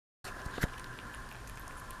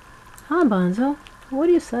Hi, Bonzo. What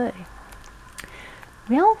do you say?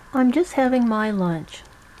 Well, I'm just having my lunch.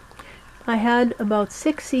 I had about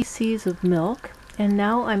 6 cc's of milk, and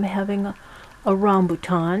now I'm having a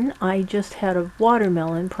rambutan. I just had a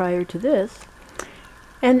watermelon prior to this.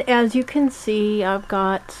 And as you can see, I've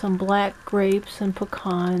got some black grapes and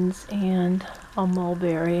pecans and a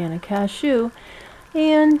mulberry and a cashew.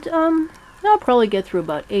 And I'll probably get through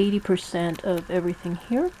about 80% of everything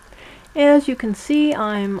here. As you can see,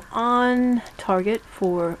 I'm on target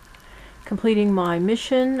for completing my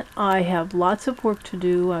mission. I have lots of work to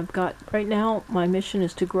do. Right now, my mission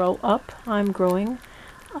is to grow up. I'm growing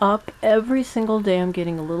up every single day. I'm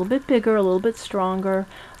getting a little bit bigger, a little bit stronger,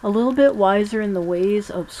 a little bit wiser in the ways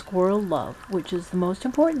of squirrel love, which is the most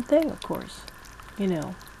important thing, of course. You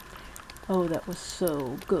know. Oh, that was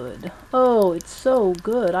so good. Oh, it's so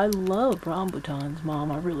good. I love rambutans,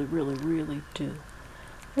 Mom. I really, really, really do.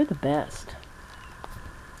 They're the best.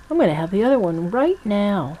 I'm going to have the other one right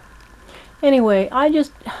now. Anyway,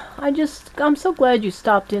 I'm so glad you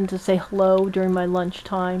stopped in to say hello during my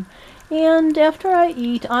lunchtime. And after I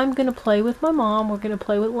eat, I'm going to play with my mom. We're going to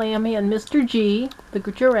play with Lammy and Mr. G, the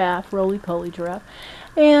giraffe, roly-poly giraffe.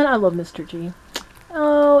 And I love Mr. G.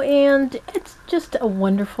 Oh, and it's just a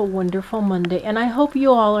wonderful, wonderful Monday. And I hope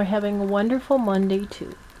you all are having a wonderful Monday,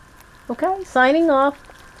 too. Okay, signing off,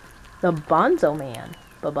 the Bonzo Man.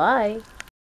 Bye-bye.